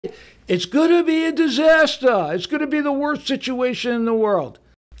It's going to be a disaster. It's going to be the worst situation in the world.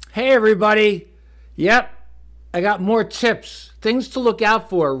 Hey, everybody. Yep, I got more tips, things to look out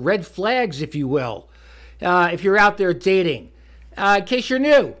for, red flags, if you will, if you're out there dating. In case you're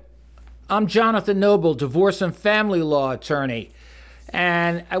new, I'm Jonathan Noble, divorce and family law attorney.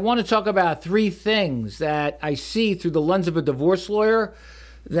 And I want to talk about 3 things that I see through the lens of a divorce lawyer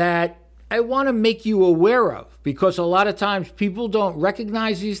that I want to make you aware of, because a lot of times people don't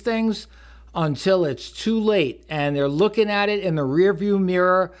recognize these things until it's too late and they're looking at it in the rearview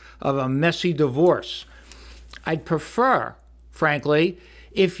mirror of a messy divorce. I'd prefer, frankly,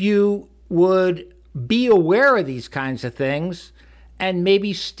 if you would be aware of these kinds of things and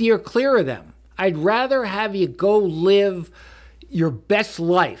maybe steer clear of them. I'd rather have you go live your best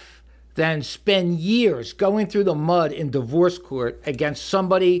life than spend years going through the mud in divorce court against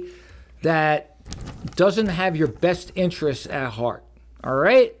somebody that doesn't have your best interests at heart. All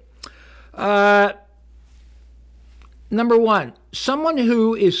right? Number 1, someone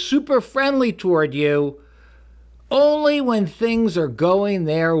who is super friendly toward you only when things are going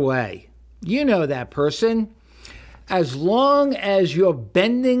their way. You know that person. As long as you're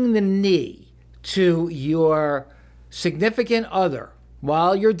bending the knee to your significant other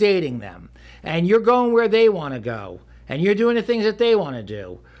while you're dating them, and you're going where they want to go, and you're doing the things that they want to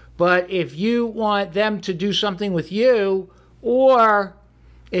do, but if you want them to do something with you, or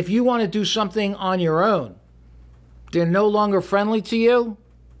if you want to do something on your own, they're no longer friendly to you,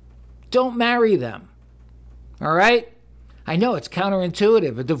 don't marry them. All right? I know it's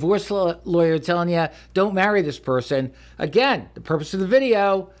counterintuitive. A divorce lawyer telling you, don't marry this person. Again, the purpose of the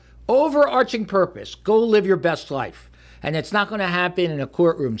video, overarching purpose, go live your best life. And it's not going to happen in a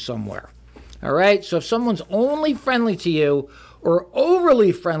courtroom somewhere. All right? So if someone's only friendly to you or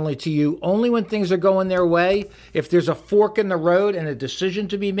overly friendly to you only when things are going their way, if there's a fork in the road and a decision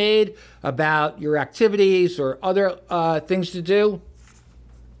to be made about your activities or other things to do,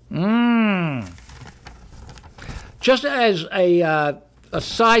 just as a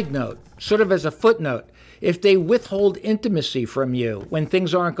side note, sort of as a footnote, if they withhold intimacy from you when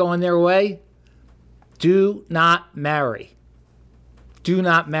things aren't going their way, do not marry. Do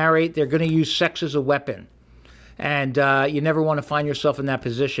not marry. They're going to use sex as a weapon. And you never want to find yourself in that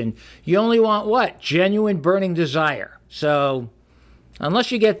position. You only want what? Genuine burning desire. So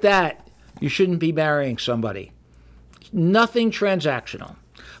unless you get that, you shouldn't be marrying somebody. Nothing transactional. All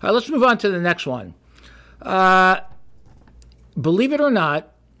right, let's move on to the next one. Believe it or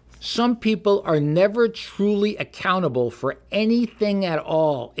not, some people are never truly accountable for anything at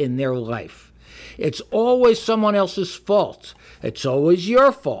all in their life. It's always someone else's fault. It's always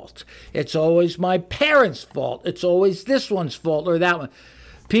your fault. It's always my parents' fault. It's always this one's fault or that one.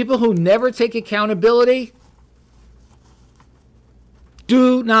 People who never take accountability,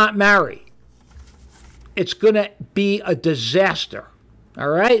 do not marry. It's going to be a disaster. All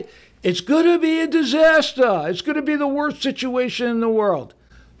right? It's going to be a disaster. It's going to be the worst situation in the world.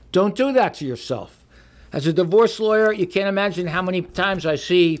 Don't do that to yourself. As a divorce lawyer, you can't imagine how many times I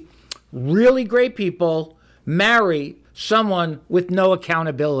see really great people marry someone with no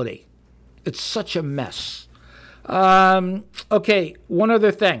accountability. It's such a mess. Okay, one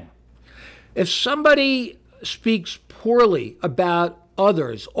other thing. If somebody speaks poorly about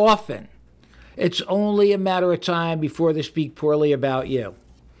others often, it's only a matter of time before they speak poorly about you.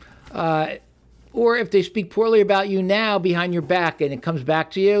 Or if they speak poorly about you now behind your back and it comes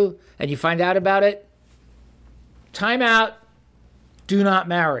back to you and you find out about it, time out, do not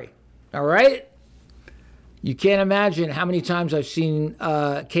marry. All right? You can't imagine how many times I've seen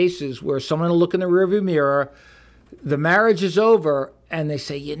cases where someone will look in the rearview mirror, the marriage is over, and they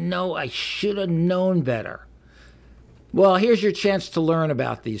say, you know, I should have known better. Well, here's your chance to learn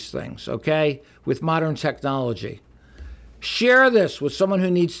about these things, okay, with modern technology. Share this with someone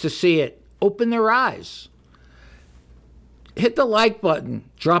who needs to see it. Open their eyes. Hit the like button.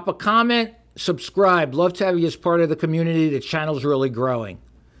 Drop a comment. Subscribe. Love to have you as part of the community. The channel's really growing.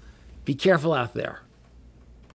 Be careful out there.